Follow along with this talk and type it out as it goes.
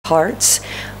parts.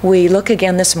 We look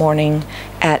again this morning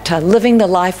at living the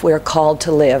life we're called to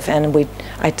live. And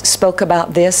I spoke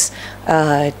about this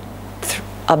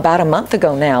about a month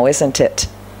ago now, isn't it?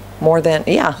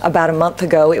 About a month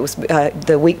ago. It was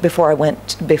the week before I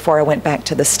went back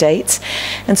to the States.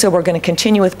 And so we're going to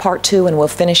continue with part 2, and we'll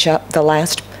finish up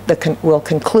we'll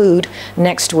conclude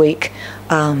next week.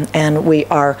 And we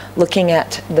are looking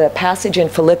at the passage in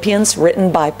Philippians written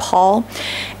by Paul,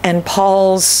 and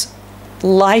Paul's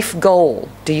life goal.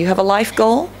 Do you have a life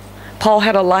goal? Paul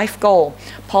had a life goal.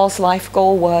 Paul's life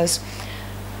goal was,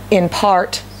 in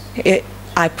part,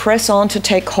 I press on to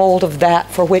take hold of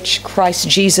that for which Christ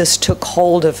Jesus took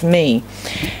hold of me.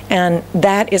 And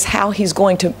that is how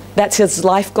that's his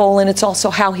life goal, and it's also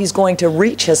how he's going to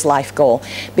reach his life goal.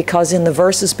 Because in the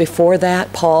verses before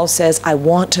that, Paul says, I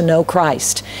want to know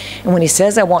Christ. And when he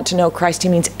says, I want to know Christ, he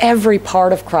means every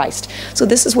part of Christ. So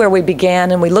this is where we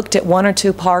began, and we looked at 1 or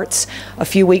 2 parts a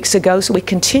few weeks ago. So we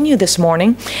continue this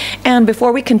morning. And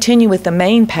before we continue with the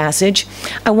main passage,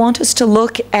 I want us to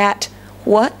look at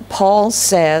what Paul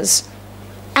says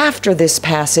after this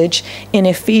passage in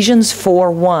Ephesians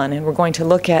 4:1. And we're going to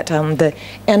look at the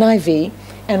NIV.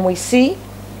 And we see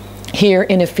here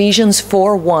in Ephesians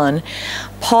 4:1,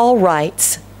 Paul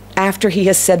writes, after he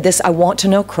has said this, I want to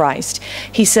know Christ,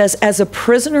 he says, as a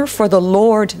prisoner for the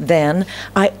Lord, then,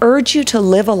 I urge you to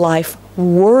live a life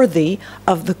worthy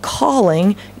of the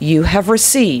calling you have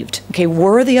received. Okay,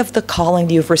 worthy of the calling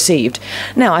you've received.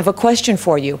 Now, I have a question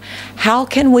for you. How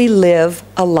can we live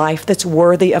a life that's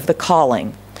worthy of the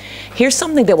calling? Here's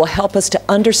something that will help us to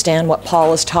understand what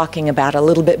Paul is talking about a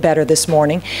little bit better this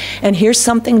morning. And here's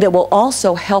something that will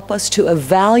also help us to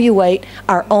evaluate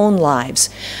our own lives.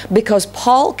 Because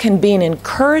Paul can be an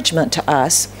encouragement to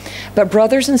us. But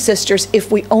brothers and sisters,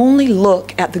 if we only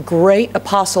look at the great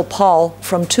Apostle Paul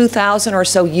from 2,000 or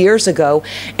so years ago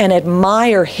and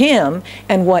admire him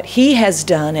and what he has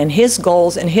done and his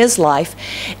goals in his life,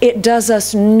 it does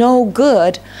us no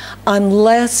good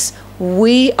unless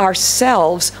we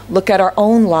ourselves look at our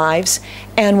own lives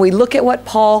and we look at what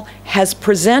Paul has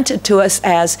presented to us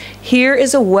as, here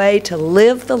is a way to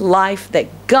live the life that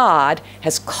God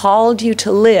has called you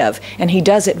to live. And he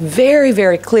does it very,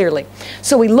 very clearly.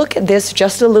 So we look at this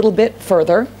just a little bit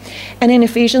further. And in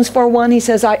Ephesians 4:1, he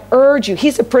says, I urge you.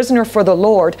 He's a prisoner for the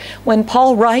Lord. When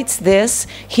Paul writes this,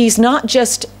 he's not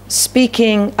just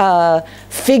speaking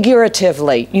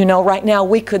figuratively. You know, right now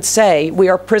we could say we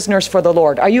are prisoners for the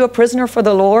Lord. Are you a prisoner for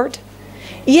the Lord?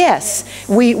 Yes,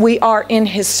 we are in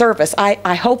his service.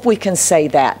 I hope we can say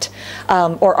that.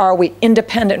 Or are we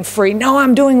independent and free? No,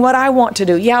 I'm doing what I want to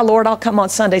do. Yeah, Lord, I'll come on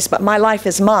Sundays, but my life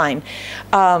is mine.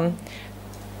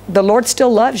 The Lord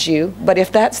still loves you, but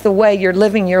if that's the way you're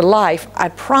living your life, I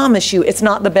promise you it's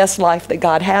not the best life that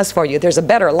God has for you. There's a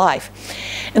better life.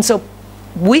 And so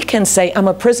we can say, I'm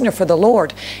a prisoner for the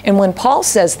Lord. And when Paul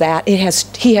says that,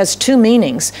 he has 2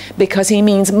 meanings, because he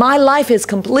means my life is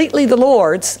completely the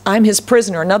Lord's. I'm his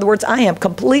prisoner. In other words, I am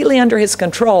completely under his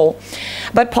control.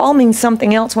 But Paul means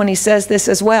something else when he says this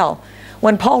as well.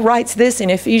 When Paul writes this in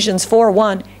Ephesians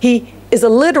 4:1, he is a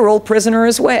literal prisoner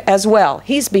as well.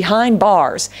 He's behind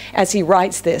bars as he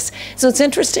writes this. So it's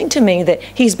interesting to me that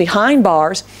he's behind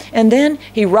bars, and then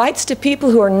he writes to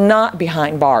people who are not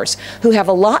behind bars, who have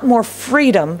a lot more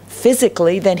freedom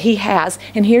physically than he has.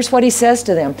 And here's what he says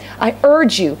to them. I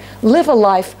urge you, live a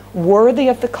life worthy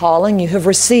of the calling you have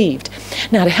received.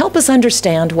 Now, to help us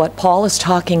understand what Paul is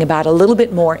talking about a little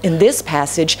bit more in this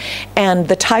passage and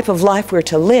the type of life we're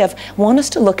to live, I want us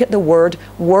to look at the word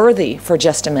worthy for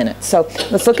just a minute. So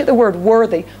let's look at the word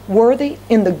worthy. Worthy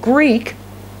in the Greek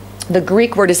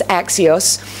word is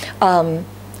axios.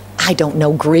 I don't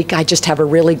know Greek, I just have a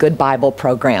really good Bible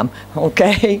program,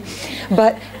 okay?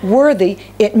 But worthy,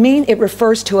 it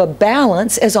refers to a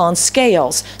balance as on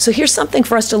scales. So here's something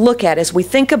for us to look at as we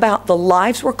think about the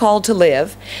lives we're called to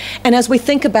live, and as we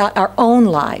think about our own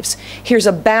lives. Here's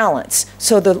a balance.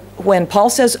 So when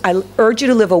Paul says, I urge you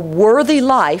to live a worthy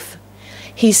life,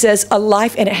 he says a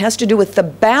life, and it has to do with the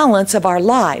balance of our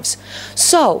lives.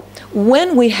 So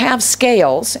when we have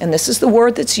scales, and this is the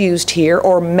word that's used here,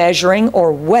 or measuring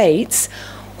or weights,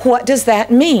 what does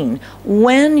that mean?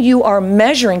 When you are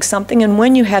measuring something and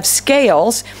when you have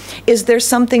scales, is there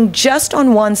something just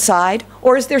on one side,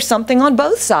 or is there something on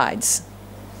both sides?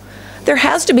 There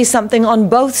has to be something on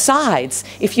both sides.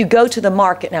 If you go to the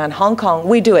market now in Hong Kong,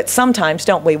 we do it sometimes,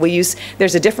 don't we?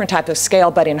 There's a different type of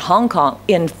scale, but in Hong Kong,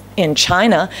 in in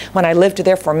China, when I lived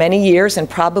there for many years, and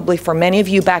probably for many of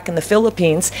you back in the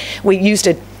Philippines, we used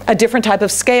a different type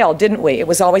of scale, didn't we? It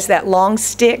was always that long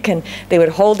stick, and they would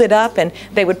hold it up, and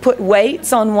they would put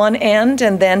weights on one end,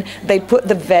 and then they'd put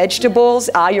the vegetables.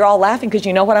 You're all laughing because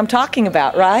you know what I'm talking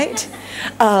about, right?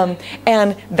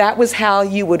 And that was how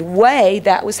you would weigh,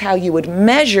 that was how you would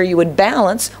measure, you would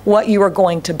balance what you were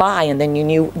going to buy, and then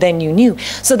you knew.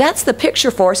 So that's the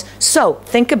picture for us. So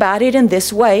think about it in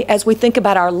this way as we think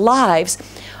about our lives,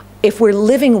 if we're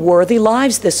living worthy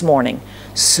lives this morning.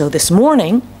 So this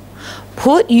morning,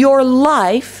 put your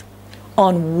life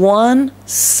on one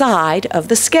side of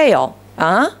the scale.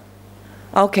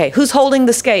 Okay, who's holding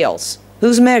the scales?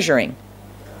 Who's measuring?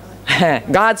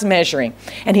 God's measuring.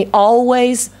 And He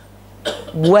always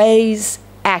weighs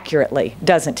accurately,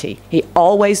 doesn't He? He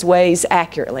always weighs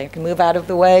accurately. I can move out of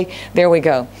the way. There we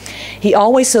go.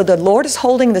 So the Lord is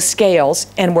holding the scales,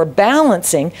 and we're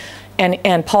balancing.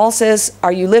 And Paul says,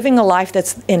 are you living a life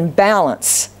that's in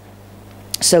balance?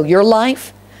 So your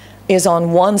life is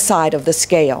on one side of the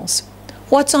scales.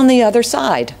 What's on the other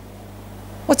side?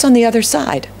 What's on the other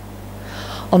side?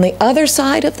 On the other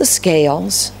side of the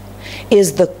scales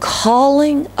is the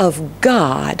calling of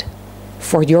God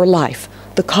for your life.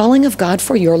 The calling of God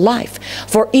for your life.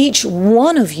 For each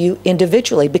one of you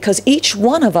individually, because each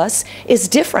one of us is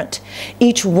different.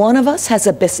 Each one of us has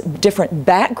a different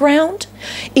background.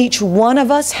 Each one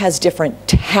of us has different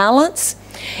talents.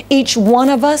 Each one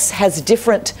of us has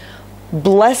different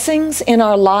blessings in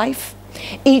our life.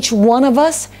 Each one of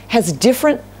us has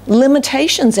different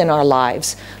limitations in our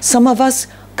lives. Some of us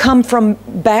come from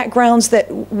backgrounds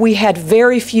that we had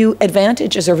very few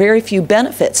advantages or very few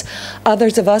benefits.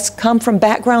 Others of us come from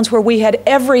backgrounds where we had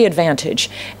every advantage,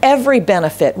 every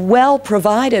benefit well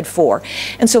provided for.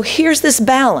 And so here's this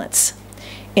balance.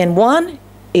 In one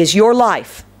is your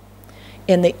life.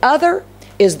 In the other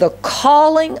is the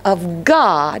calling of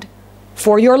God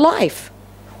for your life.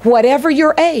 Whatever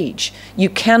your age, you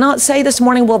cannot say this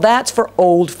morning, well, that's for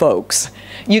old folks.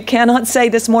 You cannot say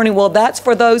this morning, well, that's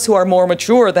for those who are more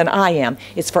mature than I am.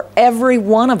 It's for every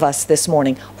one of us this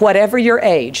morning, whatever your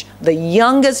age. The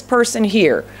youngest person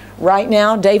here right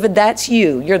now, David, that's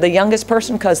you. You're the youngest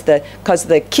person because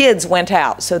the kids went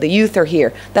out, so the youth are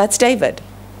here. That's David.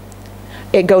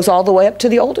 It goes all the way up to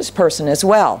the oldest person as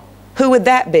well. Who would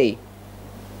that be?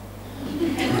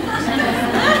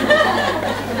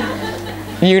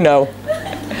 You know.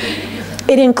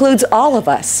 It includes all of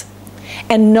us.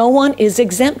 And no one is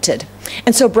exempted.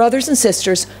 And so, brothers and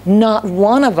sisters, not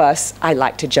one of us, I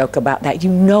like to joke about that.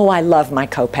 You know I love my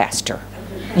co-pastor.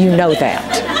 You know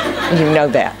that. You know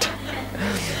that.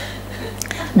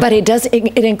 But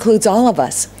it includes all of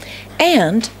us.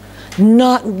 And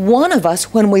not one of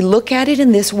us, when we look at it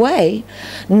in this way,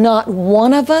 not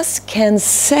one of us can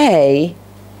say,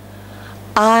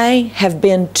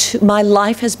 my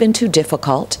life has been too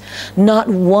difficult. Not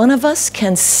one of us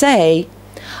can say,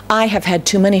 I have had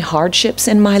too many hardships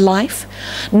in my life.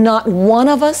 Not one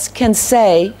of us can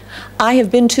say, I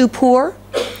have been too poor.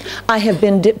 I have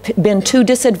been too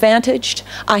disadvantaged.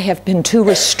 I have been too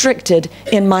restricted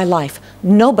in my life.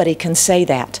 Nobody can say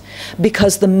that,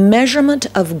 because the measurement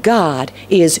of God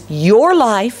is your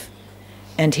life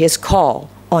and His call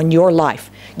on your life.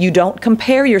 You don't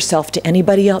compare yourself to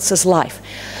anybody else's life.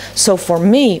 So for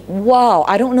me, wow,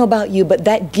 I don't know about you, but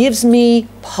that gives me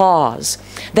pause.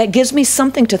 That gives me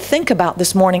something to think about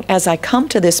this morning as I come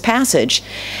to this passage.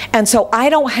 And so I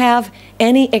don't have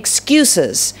any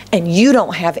excuses, and you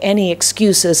don't have any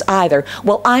excuses either.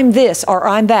 Well, I'm this, or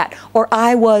I'm that, or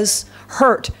I was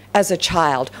hurt as a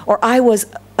child, or I was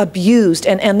abused,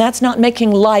 and that's not making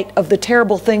light of the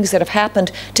terrible things that have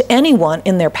happened to anyone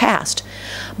in their past.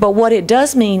 But what it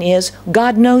does mean is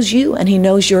God knows you, and He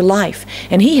knows your life,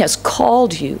 and He has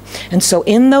called you. And so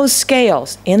in those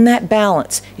scales, in that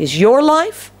balance, is your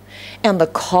life and the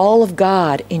call of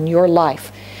God in your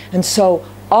life. And so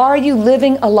are you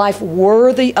living a life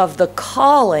worthy of the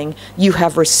calling you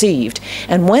have received?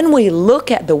 And when we look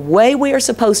at the way we are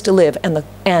supposed to live and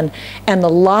the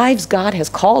lives God has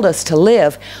called us to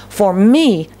live, for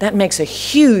me, that makes a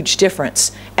huge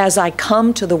difference as I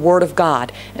come to the Word of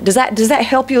God. Does that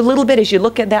help you a little bit as you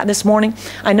look at that this morning?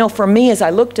 I know for me, as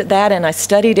I looked at that and I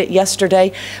studied it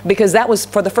yesterday, because that was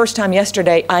for the first time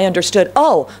yesterday, I understood,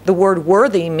 oh, the word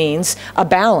worthy means a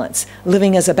balance,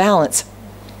 living as a balance.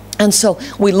 And so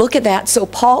we look at that. So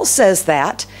Paul says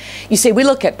that. You see, we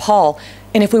look at Paul,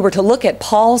 and if we were to look at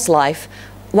Paul's life,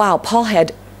 wow, Paul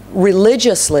had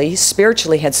religiously,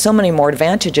 spiritually, had so many more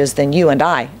advantages than you and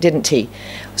I, didn't he?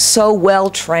 So well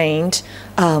trained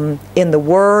in the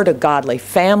Word, a godly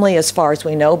family as far as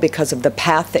we know because of the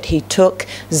path that he took,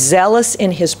 zealous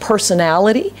in his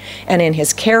personality and in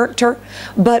his character.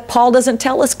 But Paul doesn't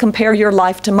tell us compare your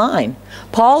life to mine.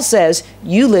 Paul says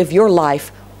you live your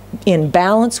life in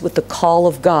balance with the call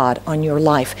of God on your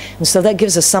life. And so that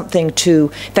gives us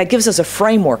that gives us a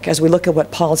framework as we look at what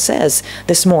Paul says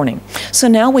this morning. So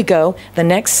now we go, the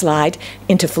next slide,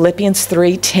 into Philippians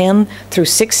 3:10 through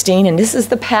 16. And this is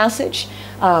the passage.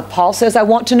 Paul says, I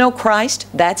want to know Christ.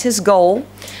 That's his goal.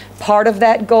 Part of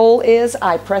that goal is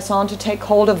I press on to take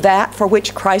hold of that for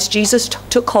which Christ Jesus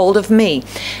took hold of me.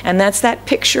 And that's that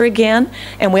picture again.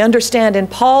 And we understand in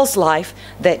Paul's life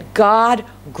that God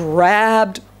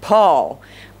grabbed Paul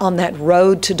on that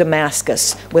road to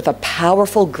Damascus with a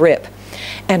powerful grip.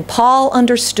 And Paul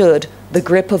understood the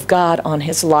grip of God on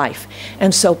his life.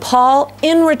 And so Paul,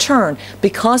 in return,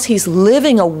 because he's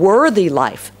living a worthy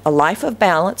life, a life of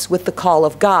balance with the call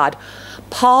of God,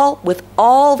 Paul, with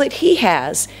all that he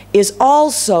has, is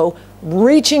also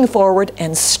reaching forward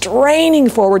and straining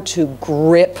forward to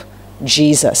grip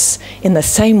Jesus in the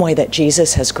same way that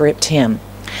Jesus has gripped him.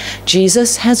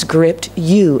 Jesus has gripped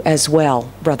you as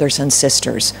well, brothers and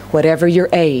sisters, whatever your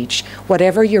age,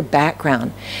 whatever your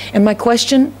background. And my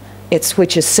question,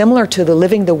 which is similar to the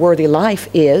living the worthy life,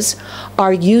 is,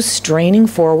 are you straining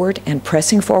forward and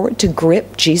pressing forward to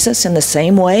grip Jesus in the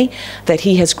same way that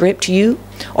he has gripped you?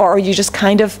 Or are you just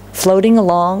kind of floating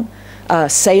along,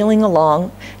 sailing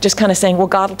along, just kind of saying, well,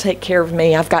 God will take care of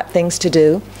me, I've got things to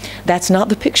do? That's not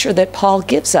the picture that Paul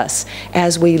gives us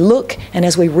as we look and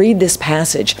as we read this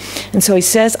passage. And so he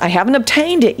says, I haven't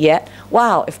obtained it yet.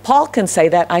 Wow, if Paul can say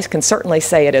that, I can certainly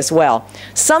say it as well.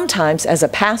 Sometimes as a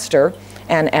pastor,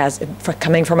 and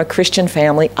coming from a Christian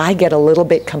family, I get a little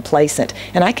bit complacent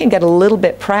and I can get a little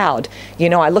bit proud. You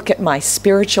know, I look at my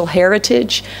spiritual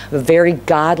heritage, a very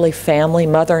godly family,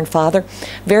 mother and father,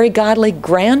 very godly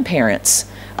grandparents,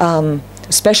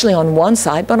 especially on one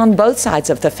side, but on both sides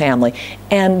of the family.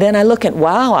 And then I look at,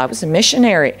 wow, I was a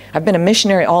missionary. I've been a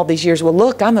missionary all these years. Well,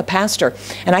 look, I'm a pastor.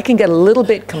 And I can get a little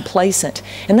bit complacent.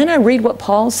 And then I read what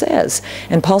Paul says.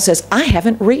 And Paul says, I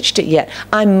haven't reached it yet.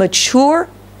 I'm mature.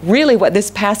 Really what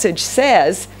this passage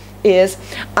says is,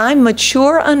 I'm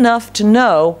mature enough to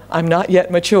know I'm not yet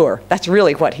mature. That's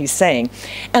really what he's saying.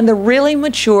 And the really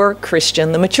mature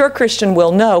Christian, the mature Christian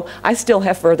will know, I still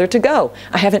have further to go.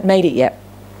 I haven't made it yet.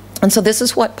 And so this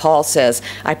is what Paul says.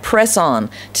 I press on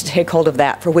to take hold of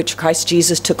that for which Christ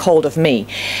Jesus took hold of me.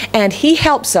 And he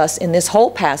helps us in this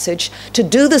whole passage to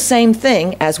do the same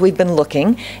thing as we've been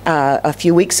looking a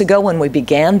few weeks ago when we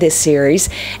began this series.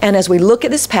 And as we look at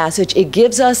this passage, it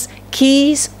gives us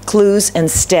keys, clues,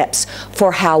 and steps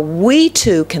for how we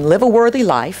too can live a worthy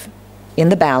life in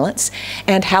the balance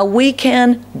and how we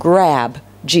can grab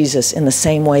Jesus in the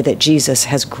same way that Jesus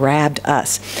has grabbed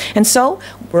us. And so,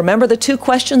 remember the two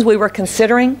questions we were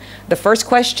considering? The first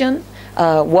question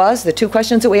was the two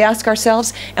questions that we ask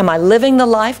ourselves. Am I living the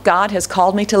life God has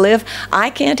called me to live? I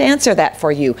can't answer that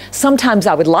for you. Sometimes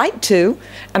I would like to,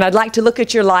 and I'd like to look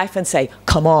at your life and say,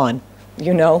 come on,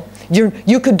 you know,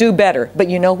 you could do better. But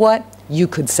you know what? You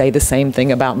could say the same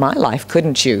thing about my life,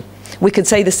 couldn't you? We could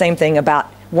say the same thing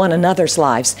about one another's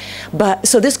lives. But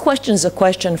so this question is a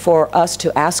question for us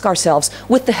to ask ourselves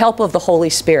with the help of the Holy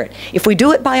Spirit. If we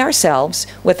do it by ourselves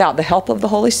without the help of the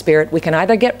Holy Spirit, we can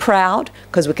either get proud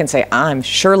because we can say, I'm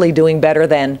surely doing better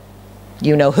than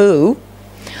you know who,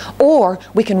 or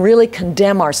we can really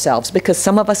condemn ourselves because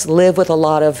some of us live with a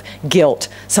lot of guilt.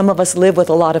 Some of us live with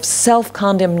a lot of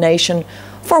self-condemnation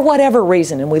for whatever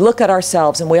reason, and we look at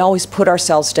ourselves and we always put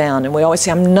ourselves down and we always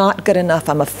say, I'm not good enough,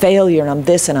 I'm a failure, and I'm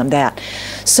this and I'm that.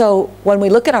 So when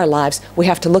we look at our lives, we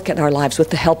have to look at our lives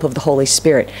with the help of the Holy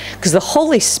Spirit, because the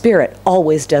Holy Spirit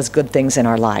always does good things in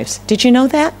our lives. Did you know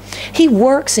that? He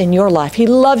works in your life. He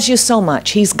loves you so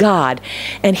much. He's God,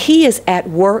 and He is at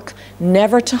work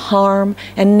never to harm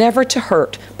and never to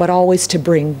hurt, but always to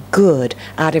bring good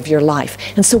out of your life.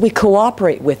 And so we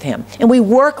cooperate with Him and we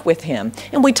work with Him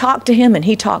and we talk to Him and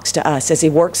He talks to us as He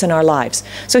works in our lives.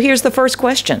 So here's the first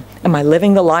question. Am I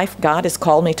living the life God has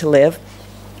called me to live?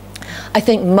 I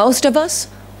think most of us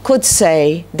could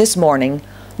say this morning,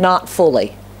 not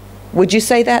fully. Would you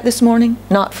say that this morning?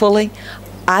 Not fully?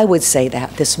 I would say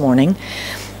that this morning.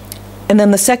 And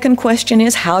then the second question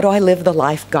is, how do I live the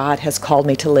life God has called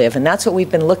me to live? And that's what we've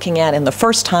been looking at in the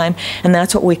first time, and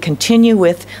that's what we continue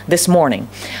with this morning.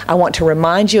 I want to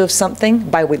remind you of something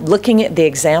by looking at the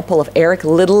example of Eric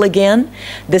Little again.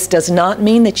 This does not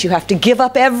mean that you have to give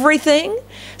up everything.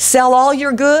 sell all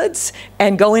your goods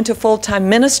and go into full-time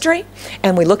ministry.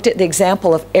 And we looked at the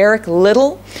example of Eric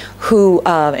Liddell, who,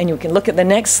 and you can look at the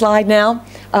next slide now.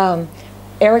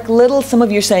 Eric Liddell, some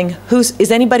of you are saying,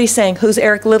 is anybody saying, who's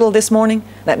Eric Liddell this morning?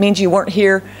 That means you weren't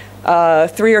here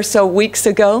 3 or so weeks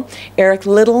ago. Eric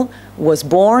Liddell was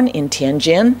born in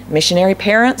Tianjin, missionary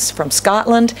parents from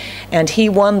Scotland, and he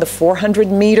won the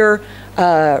 400-meter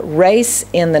race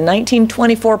in the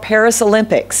 1924 Paris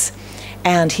Olympics.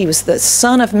 And he was the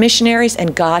son of missionaries,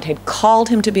 and God had called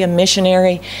him to be a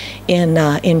missionary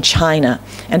in China.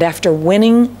 And after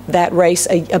winning that race,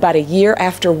 about a year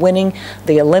after winning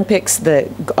the Olympics,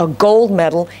 a gold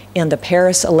medal in the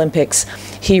Paris Olympics,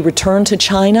 he returned to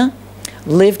China,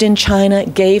 lived in China,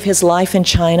 gave his life in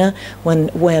China when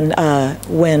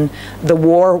the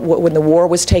war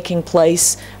was taking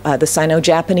place, the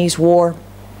Sino-Japanese War.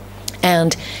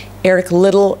 And Eric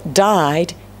Liddell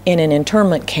died in an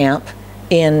internment camp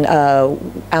in not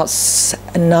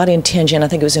in Tianjin, I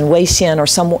think it was in Weixin or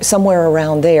somewhere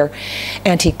around there.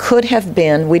 And he could have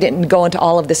been, we didn't go into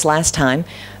all of this last time,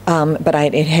 but I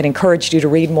had encouraged you to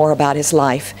read more about his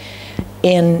life.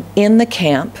 In the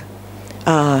camp,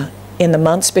 in the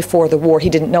months before the war, he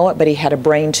didn't know it, but he had a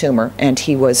brain tumor, and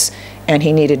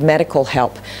he needed medical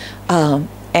help.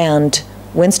 And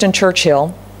Winston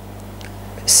Churchill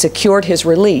secured his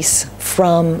release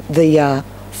from the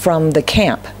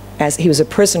camp, as he was a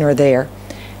prisoner there,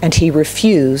 and he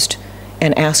refused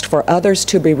and asked for others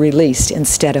to be released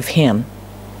instead of him.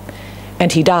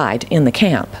 And he died in the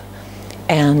camp.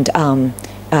 And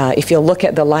if you'll look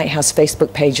at the Lighthouse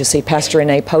Facebook page, you'll see Pastor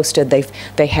Renee posted,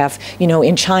 they have, you know,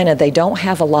 in China, they don't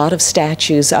have a lot of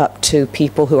statues up to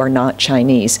people who are not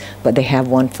Chinese, but they have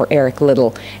one for Eric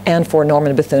Liddell and for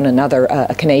Norman Bethune, another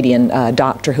a Canadian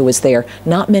doctor who was there.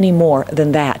 Not many more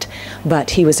than that, but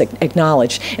he was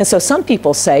acknowledged. And so some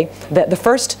people say that the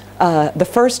first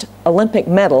Olympic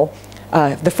medal,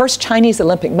 the first Chinese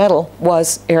Olympic medal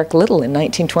was Eric Liddell in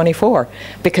 1924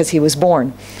 because he was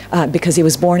born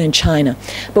in China.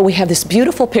 But we have this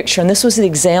beautiful picture, and this was the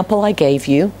example I gave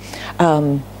you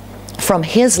from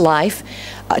his life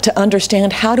to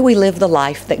understand how do we live the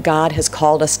life that God has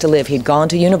called us to live. He'd gone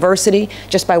to university,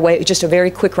 just a very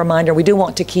quick reminder, we do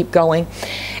want to keep going.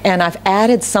 And I've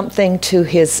added something to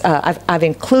his, I've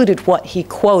included what he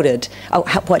quoted,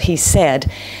 what he said.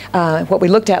 What we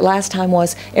looked at last time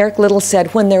was Eric Liddell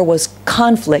said when there was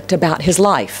conflict about his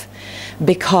life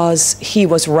because he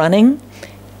was running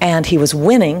and he was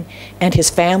winning, and his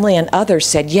family and others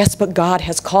said, yes, but God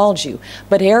has called you.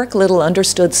 But Eric Liddell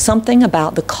understood something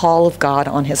about the call of God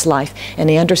on his life, and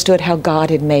he understood how God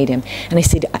had made him. And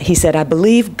he said, I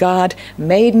believe God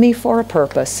made me for a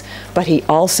purpose, but he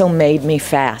also made me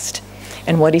fast.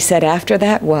 And what he said after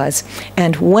that was,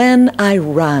 and when I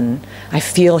run, I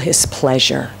feel his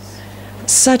pleasure.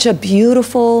 Such a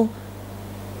beautiful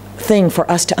thing for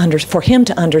us for him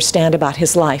to understand about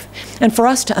his life and for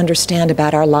us to understand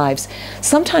about our lives.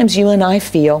 Sometimes you and I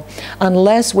feel,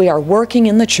 unless we are working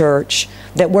in the church,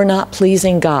 that we're not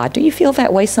pleasing God. Do you feel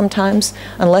that way sometimes?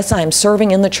 Unless I'm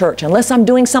serving in the church, unless I'm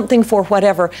doing something for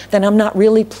whatever, then I'm not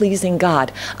really pleasing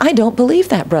God. I don't believe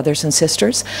that, brothers and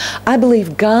sisters. I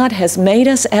believe God has made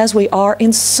us as we are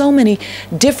in so many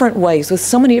different ways, with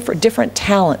so many different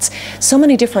talents, so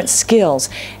many different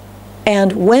skills.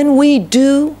 And when we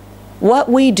do what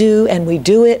we do, and we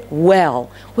do it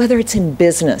well, whether it's in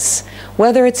business,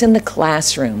 whether it's in the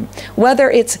classroom, whether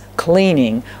it's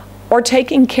cleaning, or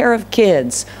taking care of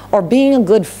kids, or being a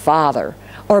good father,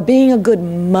 or being a good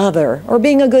mother, or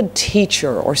being a good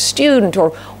teacher, or student, or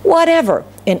whatever,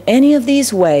 in any of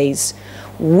these ways,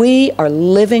 we are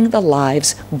living the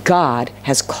lives God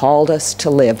has called us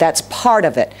to live. That's part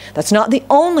of it. That's not the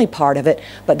only part of it,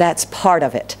 but that's part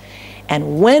of it.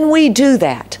 And when we do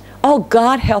that, oh,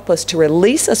 God, help us to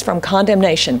release us from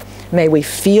condemnation. May we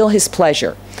feel his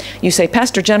pleasure. You say,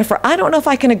 Pastor Jennifer, I don't know if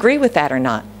I can agree with that or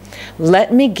not.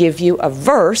 Let me give you a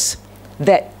verse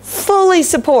that fully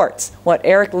supports what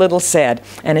Eric Liddell said.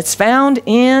 And it's found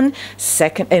in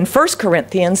 1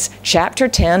 Corinthians chapter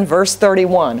 10, verse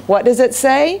 31. What does it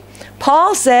say?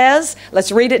 Paul says,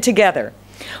 let's read it together.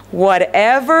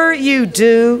 Whatever you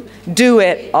do, do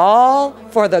it all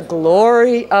for the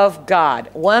glory of God.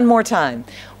 One more time.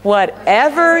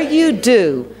 Whatever you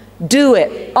do, do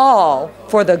it all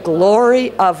for the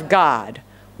glory of God.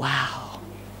 Wow.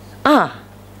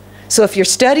 So if you're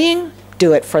studying,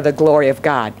 do it for the glory of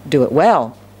God. Do it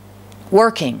well.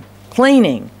 Working,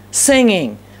 cleaning,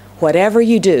 singing, whatever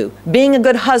you do. Being a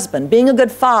good husband, being a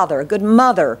good father, a good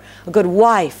mother, a good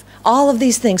wife, all of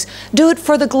these things. Do it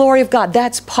for the glory of God.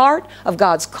 That's part of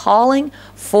God's calling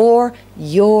for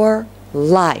your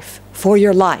life. For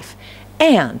your life.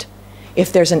 And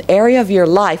if there's an area of your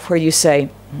life where you say,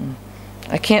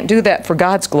 I can't do that for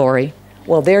God's glory,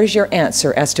 well, there's your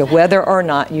answer as to whether or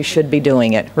not you should be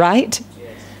doing it, right?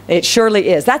 It surely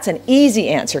is. That's an easy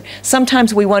answer.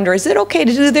 Sometimes we wonder, is it okay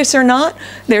to do this or not?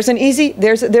 There's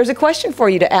a question for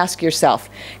you to ask yourself.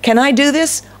 Can I do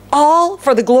this all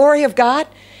for the glory of God?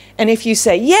 And if you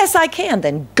say, yes, I can,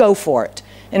 then go for it.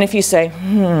 And if you say,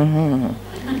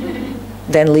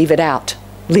 then leave it out.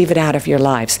 Leave it out of your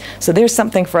lives. So there's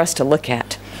something for us to look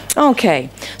at. Okay,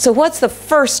 so what's the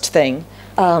first thing?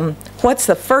 What's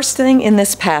the first thing in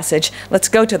this passage? Let's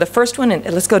go to the first one, and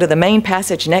let's go to the main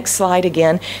passage. Next slide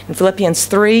again, in Philippians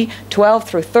 3:12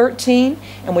 through 13.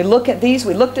 And we look at these.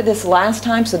 We looked at this last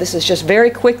time, so this is just very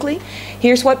quickly.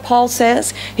 Here's what Paul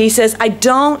says. He says, I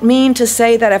don't mean to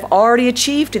say that I've already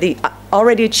achieved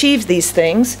these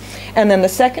things. And then the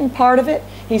second part of it,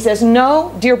 he says,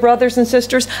 no, dear brothers and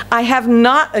sisters, I have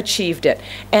not achieved it.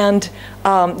 And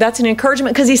that's an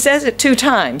encouragement because he says it 2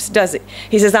 times, does he?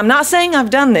 He says, I'm not saying I've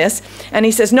done this. And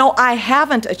he says, no, I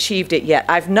haven't achieved it yet.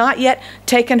 I've not yet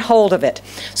taken hold of it.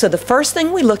 So the first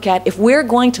thing we look at, if we're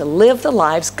going to live the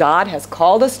lives God has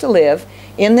called us to live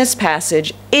in this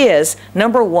passage, is,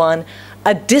 number 1,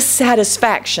 a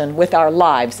dissatisfaction with our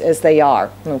lives as they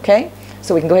are. Okay?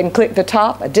 So we can go ahead and click the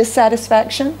top, a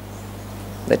dissatisfaction.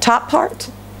 The top part.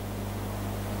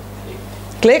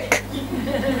 Click.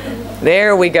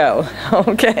 There we go.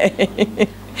 Okay.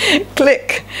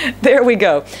 Click. There we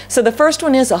go. So the first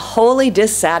one is a holy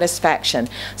dissatisfaction.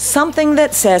 Something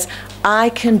that says, I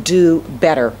can do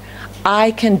better.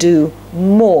 I can do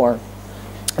more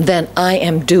than I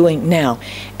am doing now.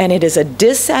 And it is a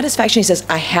dissatisfaction. He says,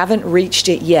 I haven't reached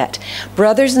it yet.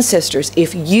 Brothers and sisters,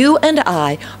 if you and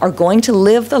I are going to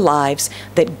live the lives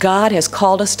that God has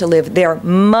called us to live, there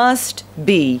must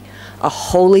be a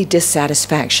holy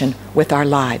dissatisfaction with our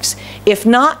lives. If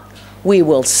not, we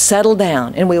will settle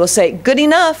down and we will say, good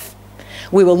enough.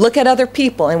 We will look at other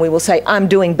people and we will say, I'm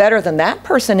doing better than that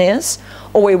person is.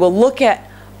 Or we will look at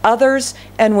others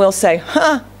and we'll say,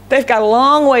 they've got a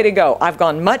long way to go. I've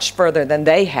gone much further than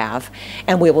they have.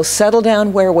 And we will settle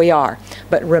down where we are.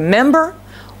 But remember,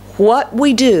 what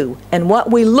we do and what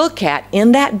we look at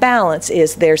in that balance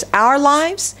is there's our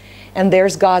lives and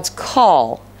there's God's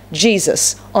call,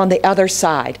 Jesus, on the other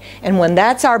side. And when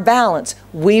that's our balance,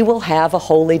 we will have a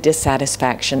holy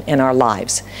dissatisfaction in our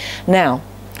lives. Now,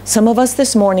 some of us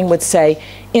this morning would say,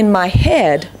 in my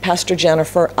head, Pastor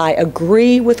Jennifer, I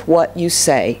agree with what you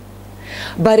say.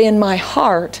 But in my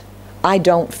heart, I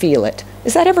don't feel it.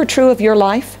 Is that ever true of your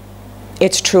life?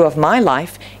 It's true of my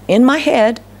life. In my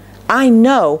head, I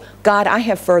know, God, I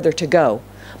have further to go.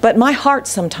 But my heart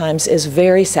sometimes is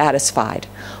very satisfied.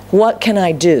 What can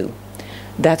I do?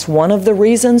 That's one of the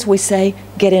reasons we say,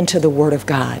 get into the Word of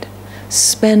God.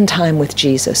 Spend time with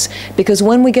Jesus. Because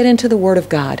when we get into the Word of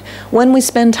God, when we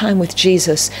spend time with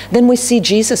Jesus, then we see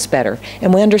Jesus better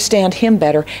and we understand Him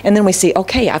better, and then we see,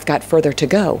 okay, I've got further to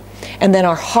go. And then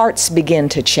our hearts begin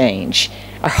to change.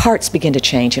 Our hearts begin to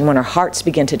change, and when our hearts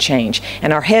begin to change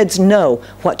and our heads know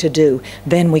what to do,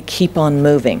 then we keep on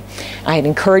moving. I had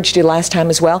encouraged you last time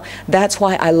as well. That's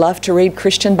why I love to read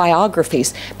Christian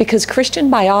biographies, because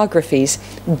Christian biographies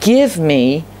give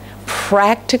me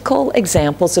practical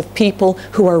examples of people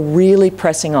who are really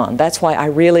pressing on. That's why I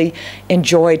really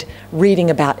enjoyed reading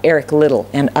about Eric Liddell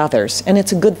and others, and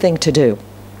it's a good thing to do.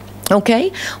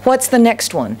 Okay, what's the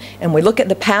next one? And we look at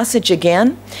the passage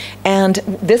again, and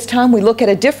this time we look at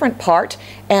a different part,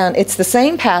 and it's the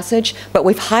same passage, but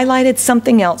we've highlighted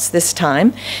something else this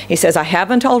time. He says, I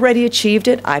haven't already achieved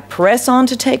it. I press on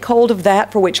to take hold of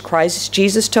that for which Christ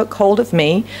Jesus took hold of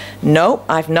me. No,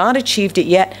 I've not achieved it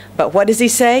yet, but what does he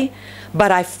say?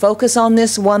 But I focus on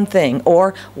this one thing,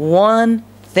 or one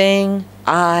thing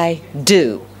I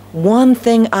do. One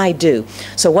thing I do.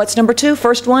 So what's number 2?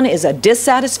 First one is a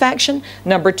dissatisfaction.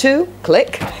 Number 2,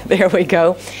 click, there we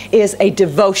go, is a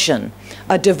devotion.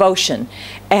 A devotion.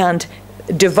 And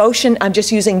devotion, I'm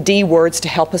just using D words to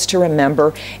help us to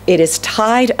remember. It is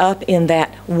tied up in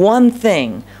that one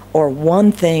thing, or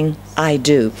one thing I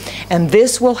do. And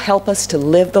this will help us to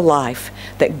live the life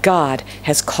that God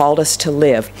has called us to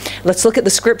live. Let's look at the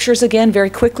scriptures again very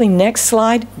quickly. Next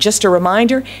slide. Just a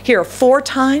reminder, here are 4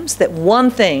 times that one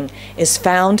thing is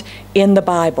found in the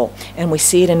Bible. And we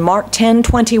see it in Mark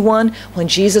 10:21 when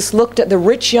Jesus looked at the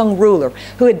rich young ruler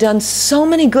who had done so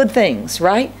many good things,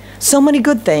 right? So many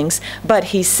good things. But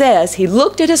he says, he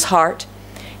looked at his heart,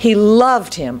 he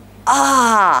loved him.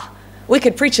 We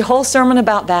could preach a whole sermon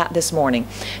about that this morning.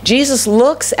 Jesus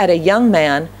looks at a young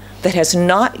man that has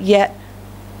not yet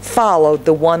followed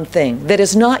the one thing, that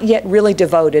is not yet really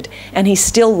devoted, and he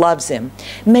still loves him.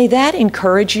 May that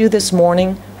encourage you this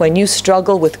morning when you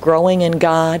struggle with growing in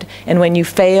God, and when you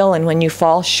fail and when you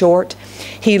fall short.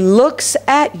 He looks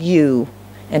at you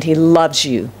and he loves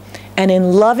you. And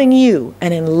in loving you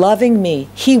and in loving me,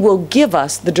 he will give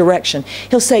us the direction.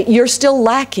 He'll say, you're still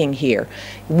lacking here.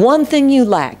 One thing you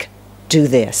lack, do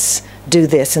this, do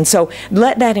this. And so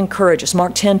let that encourage us.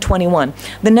 Mark 10:21.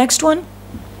 The next one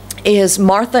is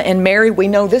Martha and Mary. We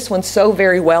know this one so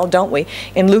very well, don't we?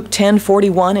 In Luke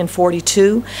 10:41 and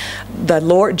 42, the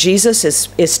Lord Jesus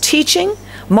is teaching.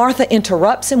 Martha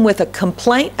interrupts him with a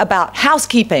complaint about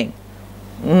housekeeping.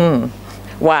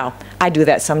 Wow, I do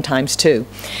that sometimes too.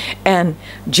 And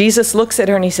Jesus looks at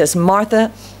her and he says,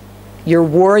 Martha, you're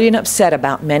worried and upset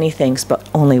about many things, but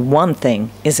only one thing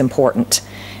is important.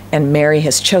 And Mary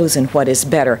has chosen what is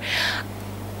better.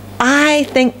 I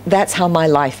think that's how my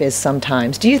life is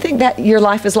sometimes. Do you think that your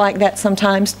life is like that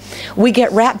sometimes? We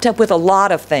get wrapped up with a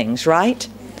lot of things, right?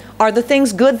 Are the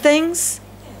things good things?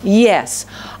 Yes.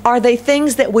 Are they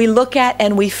things that we look at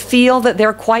and we feel that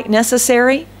they're quite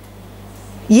necessary?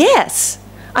 Yes.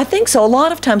 I think so. A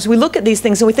lot of times we look at these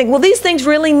things and we think, well, these things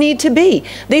really need to be.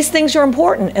 These things are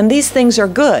important and these things are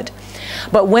good.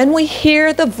 But when we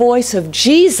hear the voice of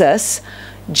Jesus,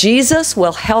 Jesus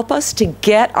will help us to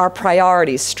get our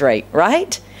priorities straight,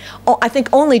 right? Oh, I think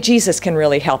only Jesus can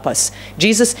really help us.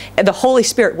 Jesus, the Holy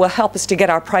Spirit will help us to get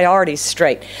our priorities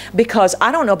straight. Because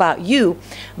I don't know about you,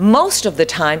 most of the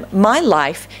time my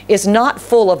life is not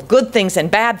full of good things and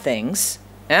bad things.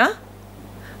 Yeah?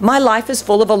 My life is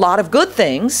full of a lot of good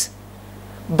things,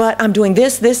 but I'm doing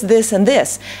this, this, this, and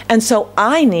this. And so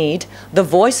I need the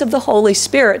voice of the Holy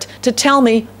Spirit to tell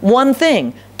me one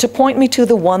thing, to point me to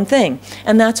the one thing.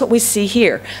 And that's what we see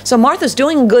here. So Martha's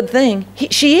doing a good thing.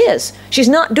 She is. She's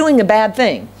not doing a bad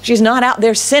thing. She's not out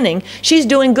there sinning. She's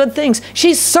doing good things.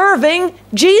 She's serving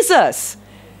Jesus,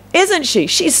 isn't she?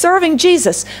 She's serving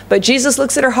Jesus. But Jesus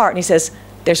looks at her heart and he says,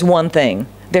 there's one thing.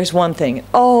 There's one thing.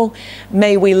 Oh,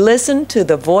 may we listen to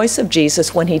the voice of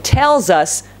Jesus when he tells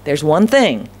us there's one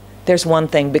thing. There's one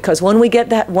thing. Because when we get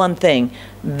that one thing,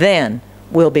 then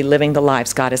we'll be living the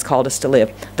lives God has called us to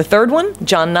live. The third one,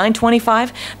 John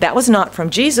 9:25, that was not from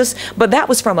Jesus, but that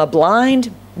was from a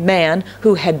blind man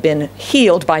who had been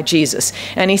healed by Jesus.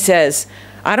 And he says,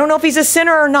 I don't know if he's a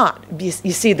sinner or not. You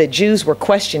see, the Jews were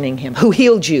questioning him. Who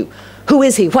healed you? Who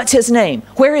is he? What's his name?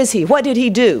 Where is he? What did he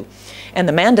do? And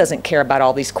the man doesn't care about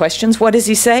all these questions. What does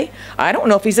he say? I don't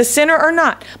know if he's a sinner or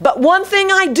not. But one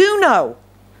thing I do know.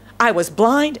 I was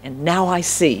blind and now I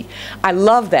see. I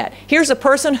love that. Here's a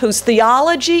person whose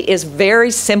theology is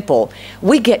very simple.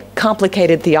 We get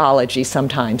complicated theology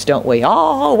sometimes, don't we?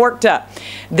 All worked up.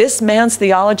 This man's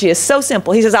theology is so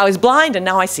simple. He says, I was blind and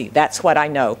now I see. That's what I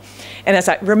know. And as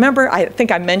I remember, I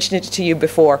think I mentioned it to you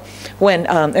before, when,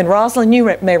 and Rosalind,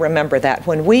 you may remember that,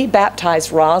 when we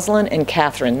baptized Rosalind and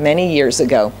Catherine many years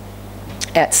ago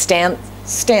at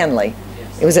Stanley.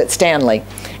 It was at Stanley.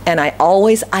 And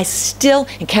I still,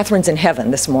 and Catherine's in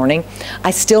heaven this morning, I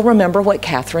still remember what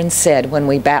Catherine said when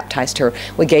we baptized her.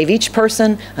 We gave each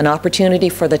person an opportunity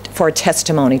for a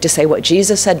testimony to say what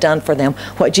Jesus had done for them,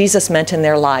 what Jesus meant in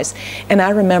their lives. And I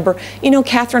remember, you know,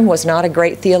 Catherine was not a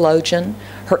great theologian.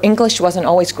 Her English wasn't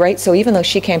always great, so even though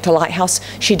she came to Lighthouse,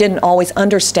 she didn't always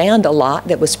understand a lot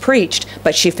that was preached,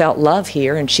 but she felt love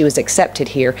here and she was accepted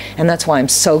here. And that's why I'm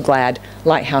so glad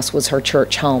Lighthouse was her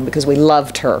church home, because we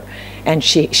loved her and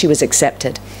she was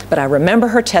accepted. But I remember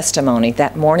her testimony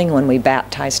that morning when we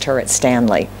baptized her at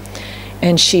Stanley.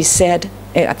 And she said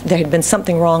there had been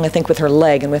something wrong, I think, with her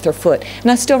leg and with her foot.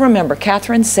 And I still remember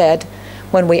Catherine said,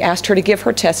 when we asked her to give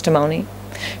her testimony,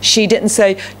 she didn't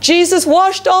say, Jesus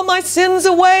washed all my sins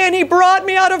away and he brought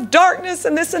me out of darkness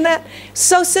and this and that.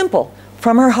 So simple.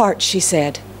 From her heart, she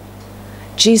said,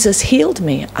 Jesus healed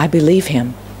me. I believe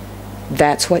him.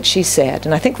 That's what she said.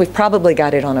 And I think we've probably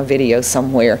got it on a video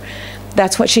somewhere.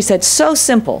 That's what she said. So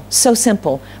simple, so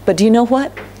simple. But do you know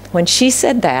what? When she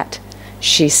said that,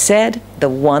 she said the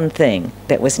one thing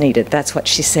that was needed. That's what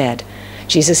she said.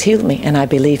 Jesus healed me and I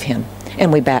believe him.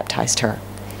 And we baptized her.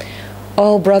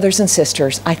 Oh, brothers and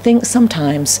sisters, I think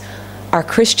sometimes our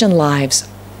Christian lives,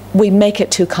 we make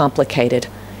it too complicated.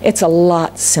 It's a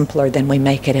lot simpler than we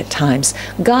make it at times.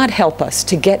 God help us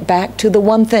to get back to the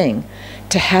one thing,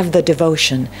 to have the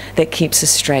devotion that keeps us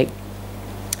straight.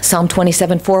 Psalm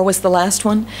 27:4 was the last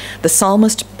one. The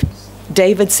psalmist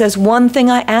David says, one thing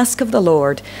I ask of the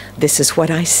Lord, this is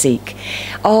what I seek.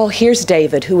 Oh, here's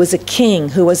David, who was a king,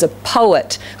 who was a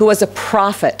poet, who was a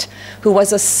prophet, who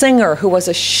was a singer, who was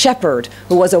a shepherd,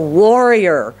 who was a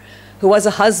warrior, who was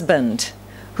a husband,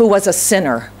 who was a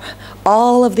sinner.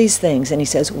 all of these things, and he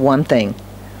says, one thing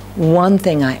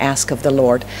I ask of the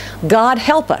Lord. God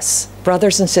help us,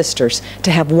 brothers and sisters,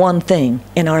 to have one thing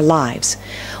in our lives.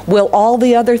 Will all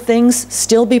the other things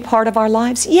still be part of our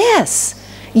lives? Yes.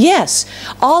 Yes.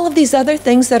 All of these other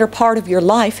things that are part of your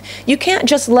life, you can't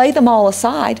just lay them all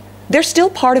aside. They're still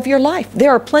part of your life.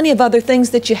 There are plenty of other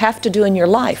things that you have to do in your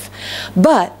life.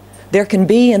 But there can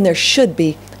be and there should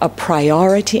be a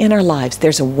priority in our lives.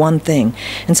 There's a one thing.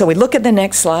 And so we look at the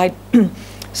next slide.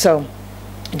 So,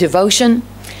 devotion.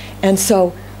 And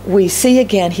so we see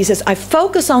again, he says, I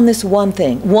focus on this one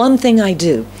thing I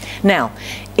do. Now,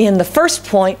 in the first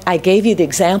point, I gave you the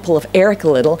example of Eric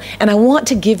Liddell, and I want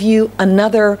to give you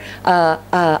another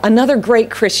great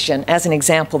Christian as an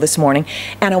example this morning.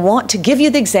 And I want to give you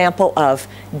the example of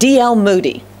D.L.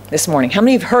 Moody this morning. How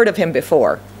many have heard of him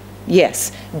before?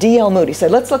 Yes, D.L. Moody. So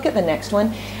let's look at the next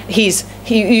one.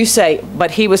 You say,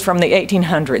 but he was from the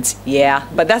 1800s. Yeah,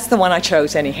 but that's the one I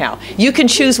chose anyhow. You can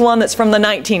choose one that's from the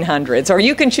 1900s, or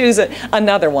you can choose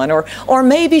another one, or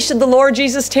maybe should the Lord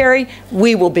Jesus tarry,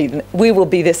 we will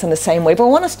be this in the same way. But I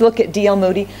want us to look at D.L.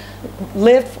 Moody.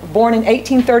 Born in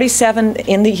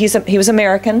 1837. He was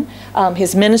American.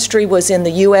 His ministry was in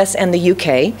the U.S. and the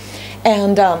U.K.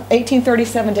 And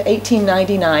 1837 to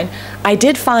 1899, I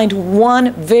did find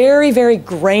one very, very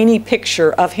grainy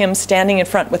picture of him standing in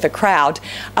front with a crowd.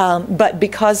 But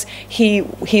because he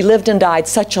lived and died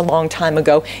such a long time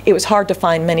ago, it was hard to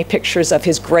find many pictures of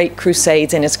his great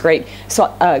crusades and his great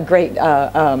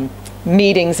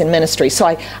meetings and ministry. So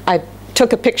I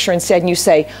took a picture instead, and you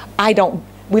say,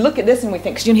 we look at this and we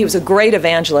think, because he was a great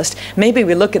evangelist, maybe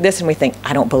we look at this and we think,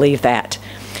 I don't believe that.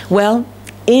 Well,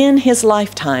 in his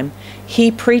lifetime,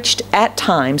 he preached at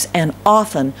times and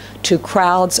often to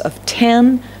crowds of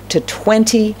 10 to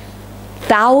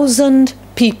 20,000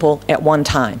 people at one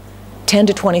time. 10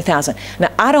 to 20,000. Now,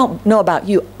 I don't know about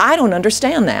you, I don't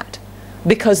understand that,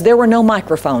 because there were no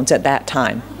microphones at that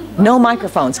time. No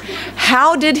microphones.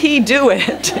 How did he do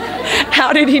it?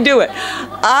 How did he do it?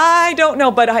 I don't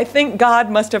know, but I think God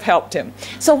must have helped him.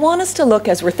 So I want us to look,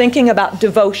 as we're thinking about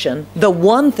devotion, the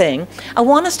one thing, I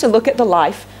want us to look at the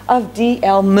life of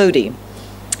D.L. Moody.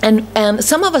 And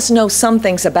some of us know some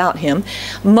things about him.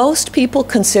 Most people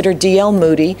consider D.L.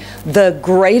 Moody the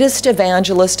greatest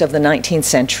evangelist of the 19th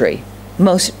century.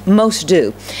 Most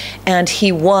do. And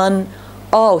he won,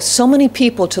 so many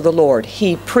people to the Lord.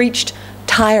 He preached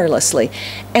tirelessly.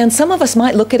 And some of us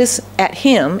might look at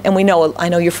him, and I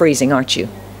know you're freezing, aren't you?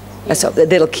 So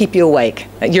that'll keep you awake.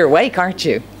 You're awake, aren't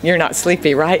you? You're not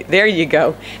sleepy, right? There you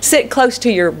go. Sit close to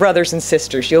your brothers and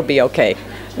sisters. You'll be okay.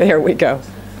 There we go.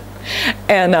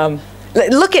 And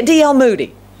look at D.L.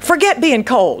 Moody. Forget being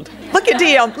cold. Look at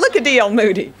D.L.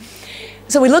 Moody.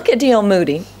 So we look at D.L.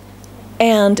 Moody,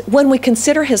 and when we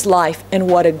consider his life and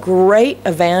what a great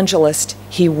evangelist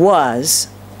he was,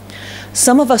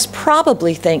 some of us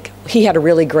probably think he had a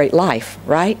really great life,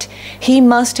 right? He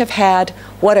must have had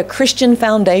what a Christian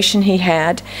foundation he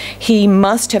had. He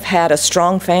must have had a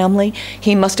strong family.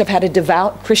 He must have had a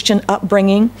devout Christian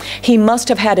upbringing. He must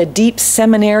have had a deep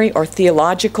seminary or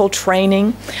theological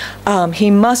training.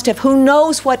 He must have, who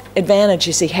knows what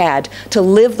advantages he had to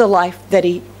live the life that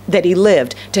he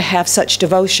lived, to have such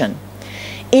devotion.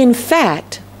 In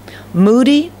fact,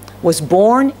 Moody was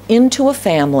born into a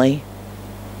family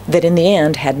that in the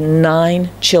end had 9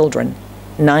 children.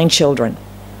 9 children.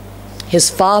 His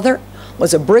father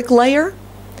was a bricklayer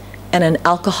and an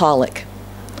alcoholic.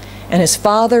 And his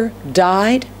father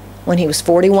died when he was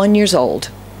 41 years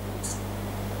old.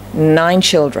 9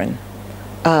 children.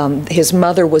 His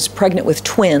mother was pregnant with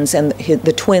twins, and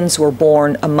the twins were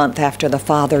born a month after the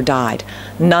father died.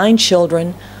 9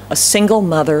 children, a single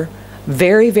mother,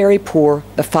 very, very poor.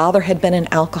 The father had been an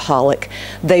alcoholic.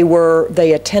 They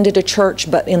attended a church,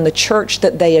 but in the church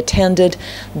that they attended,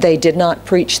 they did not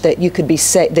preach that you could be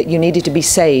that you needed to be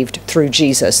saved through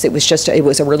Jesus. It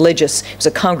was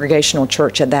a congregational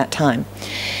church at that time.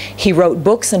 He wrote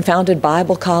books and founded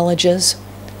Bible colleges,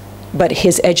 but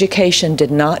his education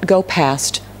did not go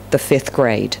past the 5th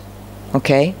grade.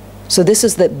 Okay? So this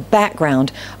is the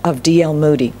background of D.L.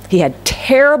 Moody. He had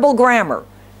terrible grammar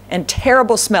and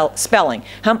terrible spelling.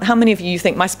 How many of you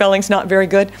think my spelling's not very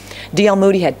good? D.L.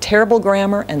 Moody had terrible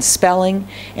grammar and spelling,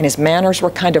 and his manners were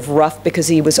kind of rough because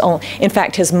he was in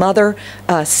fact, his mother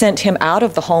sent him out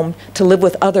of the home to live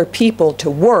with other people to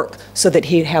work so that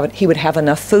he would have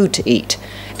enough food to eat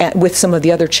with some of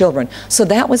the other children. So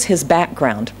that was his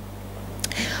background.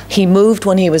 He moved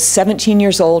when he was 17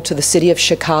 years old to the city of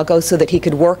Chicago so that he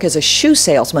could work as a shoe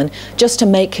salesman just to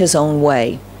make his own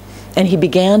way. and he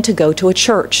began to go to a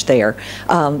church there.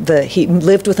 He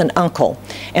lived with an uncle,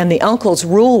 and the uncle's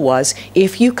rule was,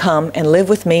 if you come and live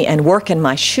with me and work in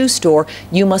my shoe store,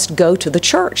 you must go to the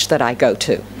church that I go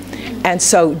to. And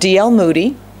so D.L.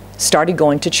 Moody started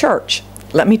going to church.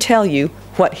 Let me tell you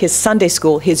what his Sunday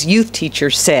school, his youth teacher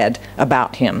said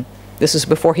about him. This was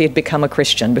before he had become a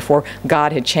Christian, before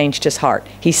God had changed his heart.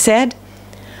 He said,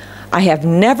 "I have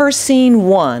never seen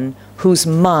one whose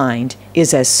mind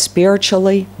is as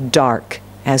spiritually dark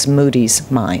as Moody's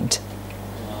mind."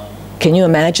 Can you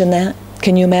imagine that?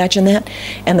 Can you imagine that?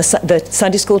 And the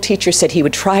Sunday school teacher said he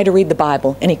would try to read the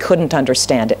Bible and he couldn't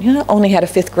understand it. You know, only had a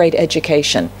 5th grade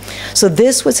education. So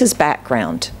this was his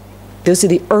background. Those are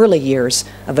the early years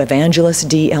of evangelist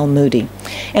D.L. Moody.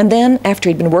 And then after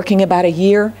he'd been working about a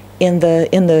year in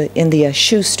the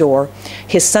shoe store,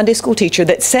 his Sunday school teacher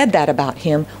that said that about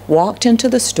him walked into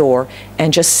the store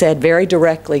and just said very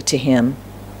directly to him,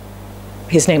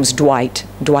 his name's Dwight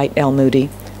L. Moody,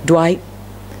 "Dwight,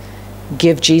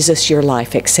 give Jesus your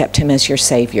life, accept him as your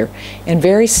Savior." And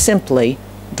very simply,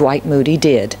 Dwight Moody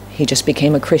did. He just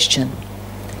became a Christian,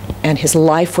 and his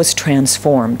life was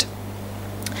transformed.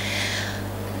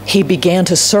 He began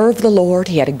to serve the Lord.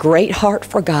 He had a great heart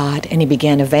for God, and he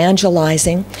began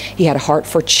evangelizing. He had a heart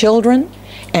for children,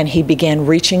 and he began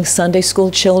reaching Sunday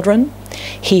school children.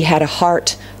 He had a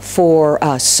heart for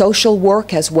social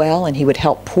work as well, and he would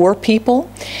help poor people.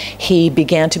 He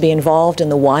began to be involved in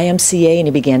the YMCA, and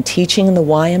he began teaching in the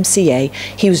YMCA.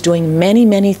 He was doing many,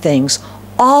 many things,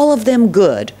 all of them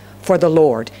good for the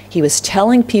Lord. He was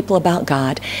telling people about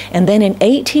God. And then in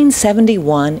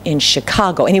 1871 in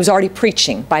Chicago, and he was already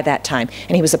preaching by that time,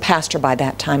 and he was a pastor by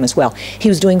that time as well. He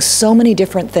was doing so many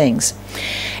different things.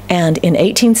 And in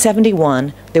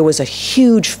 1871, there was a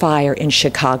huge fire in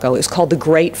Chicago. It was called the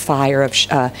Great Fire of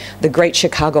the Great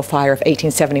Chicago Fire of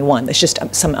 1871. It's just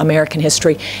some American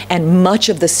history, and much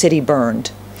of the city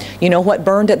burned. You know what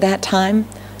burned at that time?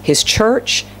 His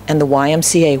church and the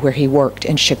YMCA where he worked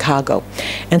in Chicago.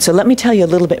 And so let me tell you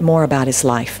a little bit more about his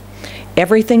life.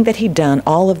 Everything that he'd done,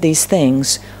 all of these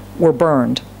things were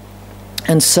burned.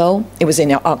 And so it was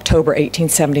in October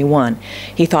 1871.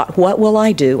 He thought, what will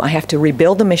I do? I have to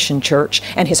rebuild the mission church,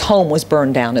 and his home was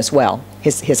burned down as well.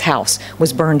 His house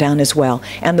was burned down as well,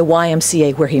 and the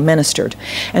YMCA where he ministered.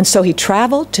 And so he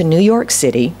traveled to New York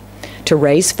City to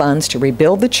raise funds to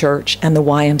rebuild the church and the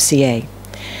YMCA.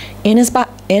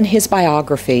 In his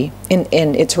biography, and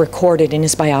it's recorded in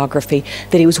his biography,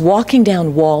 that he was walking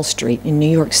down Wall Street in New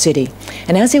York City.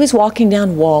 And as he was walking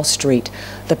down Wall Street,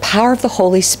 the power of the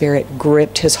Holy Spirit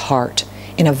gripped his heart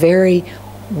in a very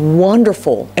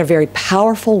wonderful, a very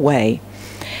powerful way.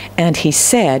 And he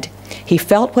said he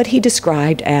felt what he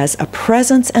described as a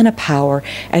presence and a power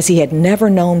as he had never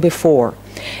known before.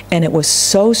 And it was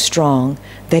so strong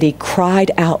that he cried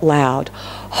out loud,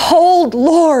 "Hold,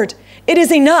 Lord! It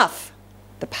is enough!"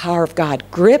 The power of God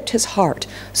gripped his heart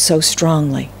so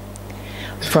strongly.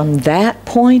 From that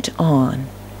point on,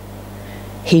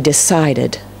 he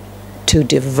decided to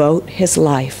devote his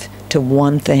life to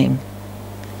one thing.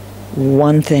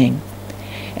 One thing.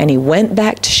 And he went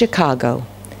back to Chicago,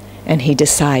 and he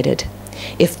decided,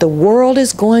 if the world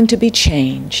is going to be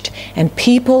changed and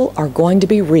people are going to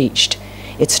be reached,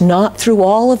 it's not through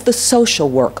all of the social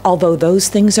work, although those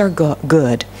things are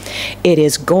good. It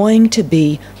is going to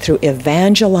be through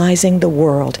evangelizing the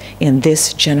world in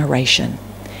this generation.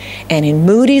 And in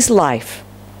Moody's life,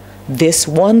 this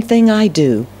one thing I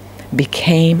do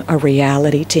became a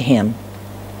reality to him.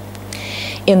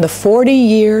 In the 40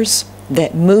 years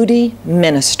that Moody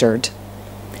ministered,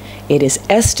 it is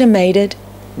estimated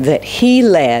that he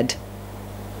led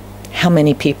how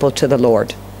many people to the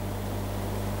Lord?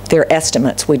 They're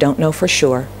estimates, we don't know for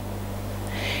sure.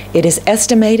 It is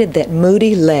estimated that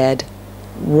Moody led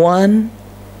 1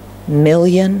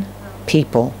 million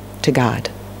people to God.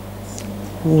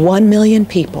 1 million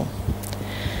people.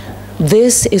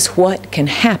 This is what can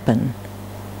happen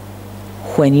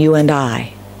when you and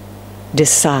I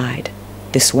decide,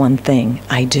 this one thing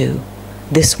I do.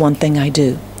 This one thing I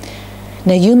do.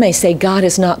 Now you may say, God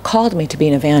has not called me to be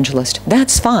an evangelist.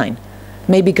 That's fine.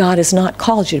 Maybe God has not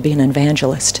called you to be an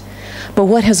evangelist. But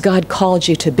what has God called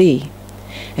you to be?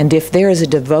 And if there is a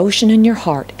devotion in your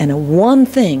heart and a one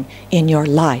thing in your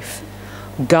life,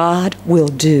 God will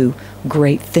do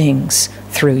great things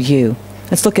through you.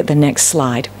 Let's look at the next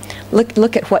slide.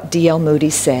 Look at what D.L.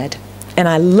 Moody said. And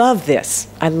I love this.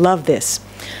 I love this.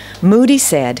 Moody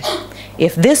said,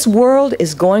 if this world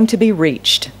is going to be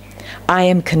reached, I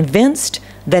am convinced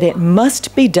that it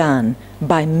must be done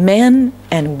by men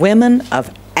and women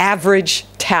of average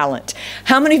talent.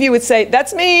 How many of you would say,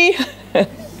 that's me?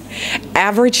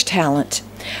 Average talent.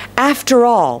 After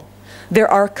all, there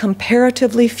are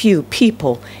comparatively few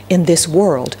people in this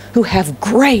world who have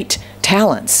great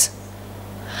talents.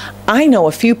 I know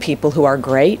a few people who are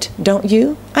great, don't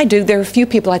you? I do. There are a few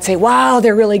people I'd say, wow,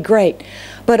 they're really great.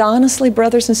 But honestly,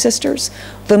 brothers and sisters,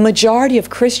 the majority of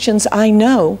Christians I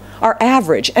know are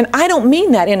average. And I don't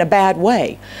mean that in a bad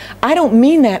way. I don't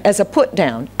mean that as a put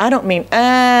down. I don't mean,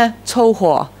 凑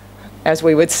合, as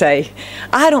we would say.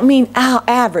 I don't mean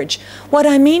average. What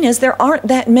I mean is there aren't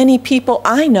that many people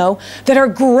I know that are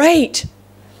great.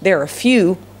 There are a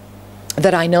few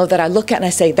that I know that I look at and I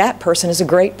say, that person is a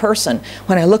great person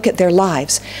when I look at their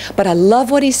lives. But I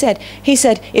love what he said. He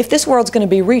said, if this world's going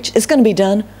to be reached, it's going to be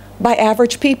done by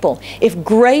average people. If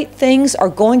great things are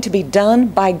going to be done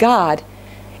by God,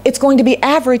 it's going to be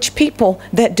average people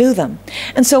that do them.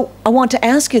 And so I want to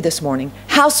ask you this morning,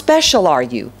 how special are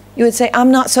you? You would say, I'm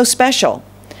not so special.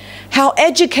 How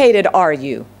educated are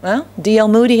you? Well, D.L.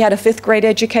 Moody had a 5th grade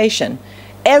education.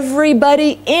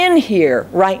 Everybody in here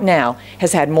right now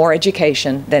has had more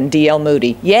education than D.L.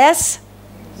 Moody. Yes?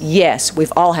 Yes,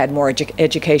 we've all had more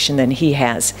education than he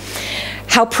has.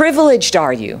 How privileged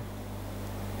are you?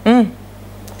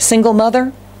 Single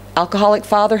mother, alcoholic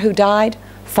father who died,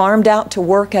 farmed out to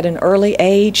work at an early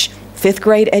age, 5th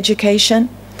grade education.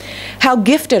 How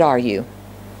gifted are you?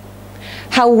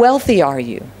 How wealthy are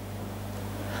you?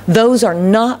 Those are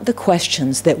not the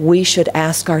questions that we should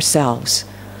ask ourselves.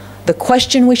 The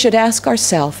question we should ask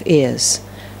ourselves is,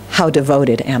 how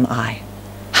devoted am I?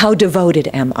 How devoted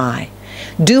am I?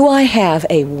 Do I have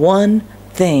a one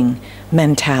thing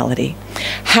mentality?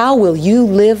 How will you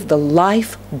live the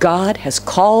life God has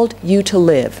called you to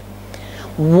live?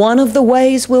 One of the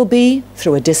ways will be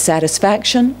through a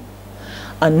dissatisfaction.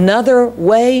 Another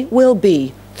way will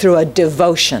be through a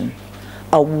devotion,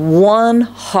 a one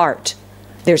heart.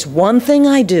 There's one thing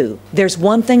I do. There's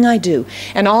one thing I do.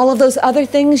 And all of those other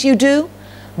things you do,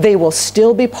 they will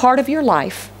still be part of your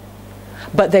life,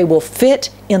 but they will fit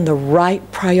in the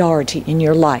right priority in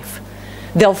your life.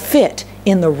 They'll fit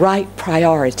in the right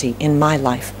priority in my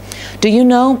life. Do you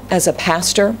know, as a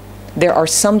pastor, there are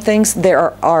some things, there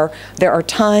are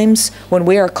times when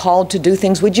we are called to do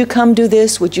things. Would you come do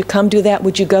this? Would you come do that?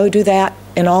 Would you go do that?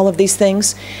 And all of these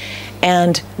things.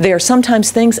 And there are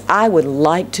sometimes things I would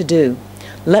like to do.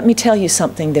 Let me tell you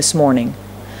something this morning.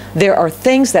 There are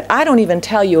things that I don't even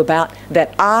tell you about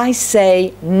that I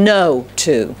say no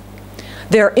to.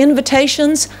 There are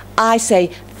invitations I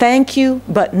say thank you,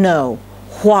 but no.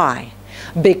 Why?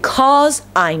 Because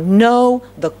I know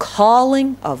the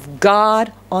calling of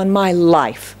God on my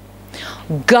life.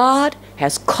 God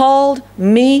has called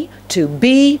me to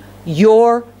be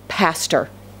your pastor.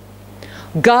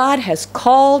 God has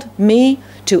called me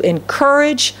to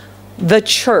encourage the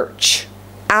church,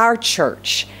 our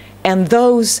church, and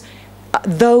the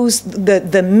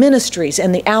ministries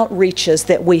and the outreaches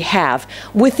that we have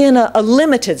within a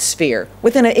limited sphere.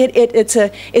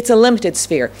 It's a limited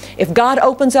sphere. If God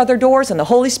opens other doors and the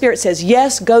Holy Spirit says,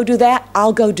 yes, go do that,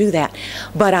 I'll go do that.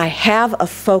 But I have a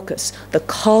focus, the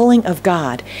calling of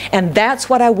God, and that's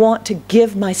what I want to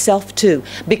give myself to.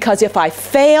 Because if I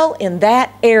fail in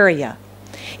that area,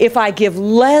 if I give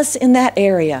less in that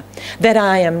area, then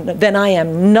I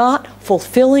am not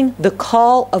fulfilling the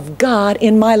call of God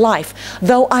in my life,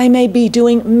 though I may be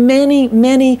doing many,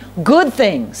 many good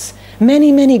things.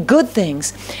 Many, many good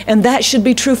things. And that should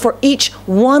be true for each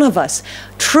one of us.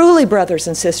 Truly, brothers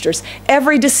and sisters,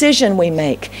 every decision we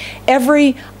make,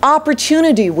 every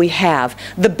opportunity we have,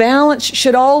 the balance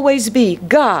should always be,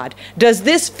 God, does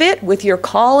this fit with your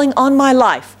calling on my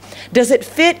life? Does it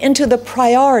fit into the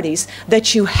priorities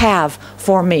that you have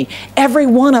for me? Every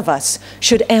one of us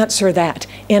should answer that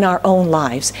in our own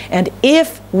lives. And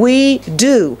if we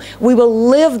do, we will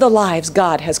live the lives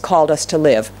God has called us to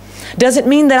live. Does it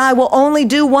mean that I will only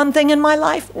do one thing in my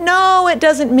life? No, it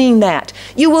doesn't mean that.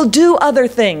 You will do other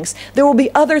things. There will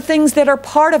be other things that are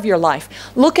part of your life.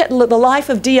 Look at the life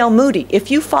of D.L. Moody.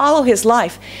 If you follow his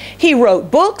life, he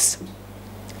wrote books.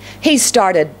 He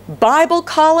started Bible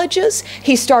colleges.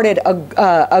 He started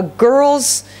a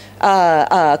girls'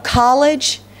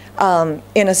 college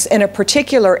in a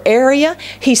particular area.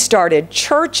 He started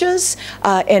churches,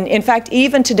 and in fact,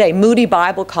 even today, Moody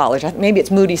Bible College. Maybe it's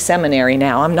Moody Seminary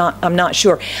now. I'm not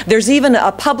sure. There's even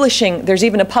a publishing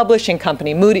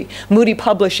company, Moody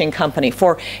Publishing Company,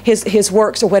 for his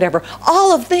works or whatever.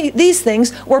 All of these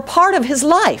things were part of his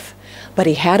life. But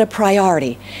he had a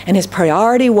priority, and his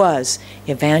priority was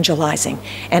evangelizing.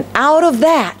 And out of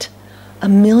that,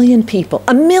 1 million people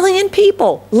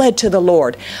led to the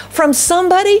Lord. From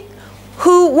somebody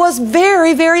who was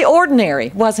very, very ordinary,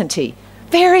 wasn't he?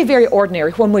 Very, very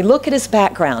ordinary when we look at his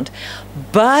background.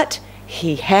 But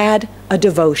he had a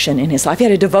devotion in his life. He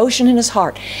had a devotion in his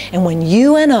heart. And when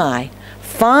you and I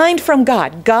find from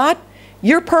God, God,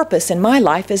 your purpose in my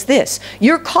life is this.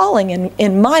 Your calling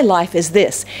in my life is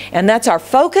this. And that's our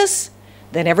focus,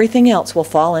 then everything else will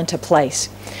fall into place.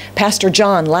 Pastor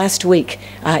John, last week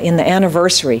in the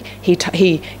anniversary,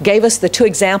 he gave us the two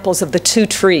examples of the two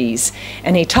trees.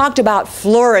 And he talked about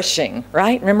flourishing,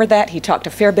 right? Remember that? He talked a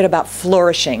fair bit about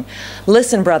flourishing.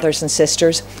 Listen, brothers and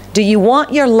sisters, do you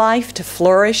want your life to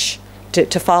flourish?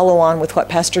 To follow on with what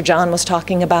Pastor John was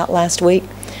talking about last week?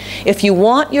 If you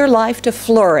want your life to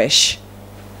flourish,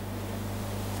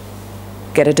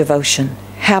 get a devotion.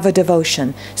 Have a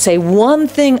devotion. Say, one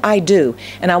thing I do,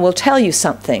 and I will tell you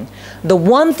something. The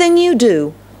one thing you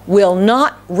do will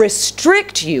not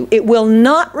restrict you. It will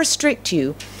not restrict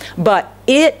you, but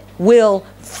it will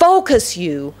focus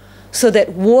you so that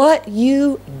what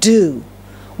you do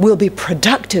will be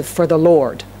productive for the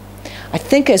Lord. I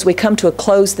think as we come to a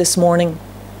close this morning,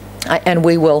 and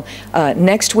we will,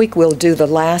 next week we'll do the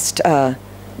last,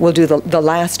 the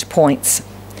last points.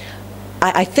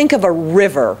 I think of a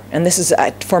river, and this is,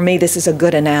 for me, this is a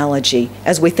good analogy.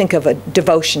 As we think of a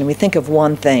devotion, we think of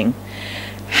one thing.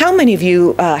 How many of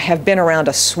you have been around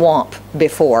a swamp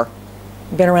before?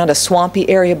 Been around a swampy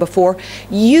area before?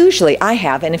 Usually I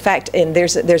have, and in fact, in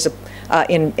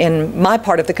my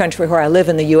part of the country where I live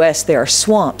in the U.S., there are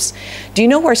swamps. Do you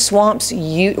know where swamps,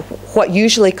 what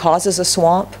usually causes a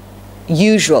swamp?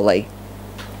 Usually.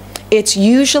 It's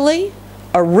usually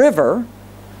a river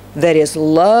that is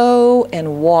low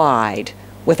and wide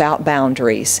without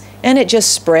boundaries. And it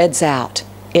just spreads out.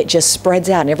 It just spreads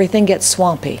out and everything gets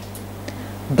swampy.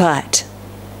 But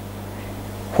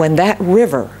when that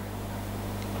river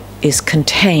is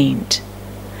contained,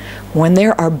 when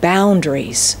there are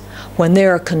boundaries, when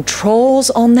there are controls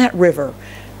on that river,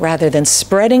 rather than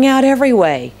spreading out every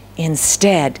way,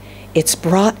 instead it's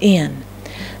brought in,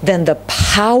 then the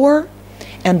power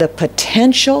and the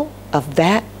potential of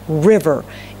that river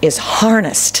is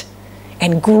harnessed,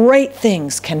 and great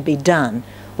things can be done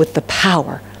with the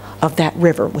power of that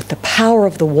river, with the power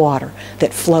of the water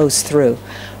that flows through.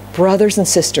 Brothers and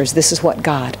sisters, this is what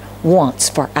God wants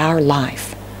for our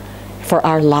life, for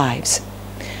our lives.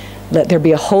 Let there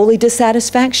be a holy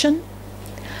dissatisfaction.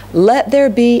 Let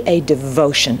there be a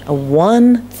devotion, a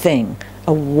one thing,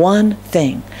 a one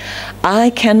thing. I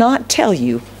cannot tell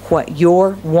you what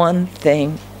your one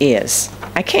thing is.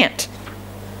 I can't.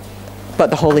 But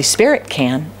the Holy Spirit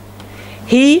can.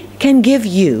 He can give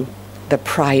you the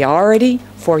priority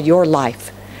for your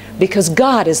life because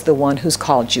God is the one who's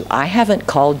called you. I haven't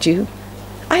called you.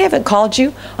 I haven't called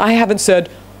you. I haven't said,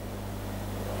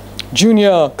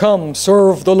 Junior, come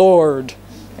serve the Lord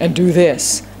and do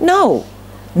this. No,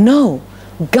 no.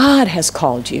 God has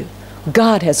called you.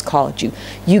 God has called you.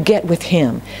 You get with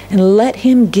Him and let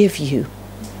Him give you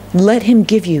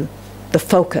the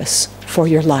focus for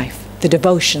your life. The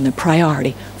devotion, the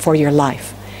priority for your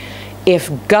life. If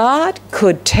God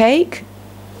could take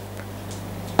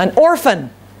an orphan,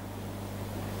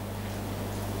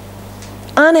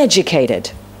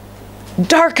 uneducated,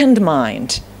 darkened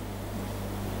mind,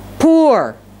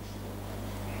 poor,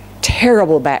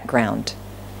 terrible background,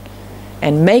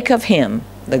 and make of him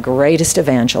the greatest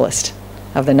evangelist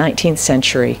of the 19th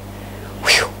century,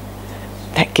 whew,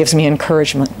 that gives me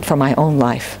encouragement for my own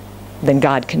life. Then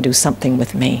God can do something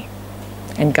with me.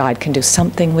 And God can do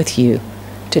something with you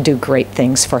to do great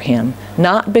things for Him.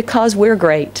 Not because we're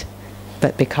great,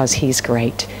 but because He's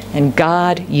great. And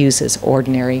God uses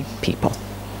ordinary people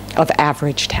of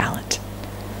average talent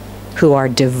who are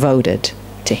devoted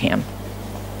to Him.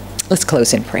 Let's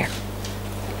close in prayer.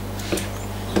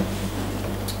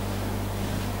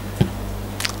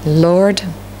 Lord,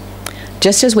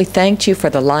 just as we thanked You for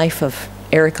the life of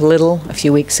Eric Little a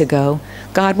few weeks ago,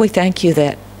 God, we thank You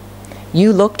that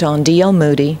You looked on D.L.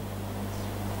 Moody,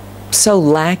 so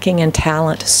lacking in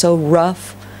talent, so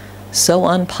rough, so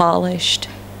unpolished,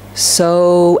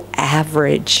 so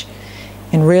average,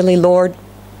 and really, Lord,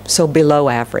 so below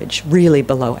average, really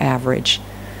below average.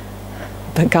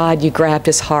 But God, You grabbed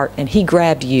his heart, and he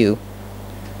grabbed you,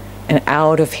 and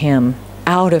out of him,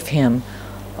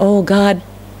 oh God,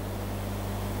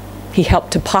 he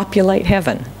helped to populate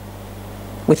heaven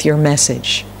with Your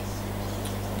message.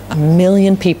 1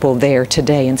 million people there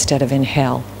today instead of in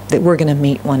hell that we're going to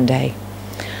meet one day.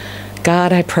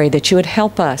 God, I pray that You would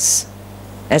help us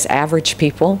as average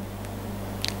people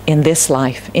in this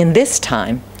life, in this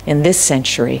time, in this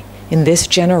century, in this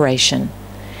generation.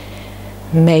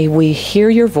 May we hear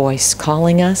Your voice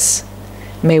calling us.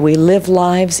 May we live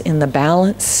lives in the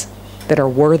balance that are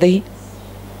worthy.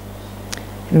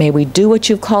 May we do what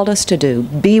You've called us to do,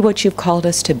 be what You've called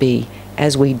us to be,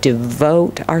 as we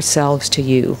devote ourselves to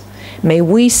you. May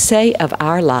we say of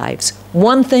our lives,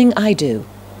 one thing I do,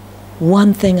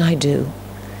 one thing I do.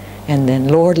 And then,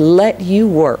 Lord, let you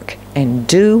work and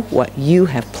do what you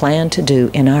have planned to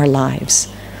do in our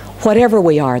lives. Whatever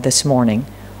we are this morning,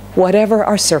 whatever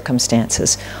our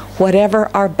circumstances, whatever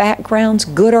our backgrounds,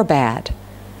 good or bad,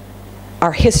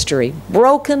 our history,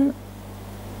 broken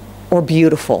or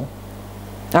beautiful,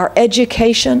 our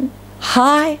education,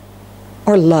 high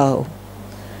or low,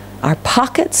 our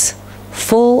pockets,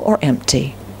 full or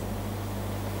empty,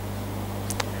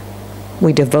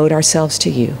 we devote ourselves to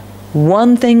you.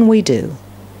 One thing we do,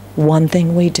 one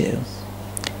thing we do.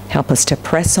 Help us to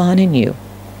press on in you.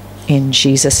 In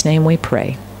Jesus' name we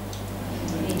pray.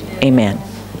 Amen.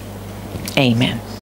 Amen.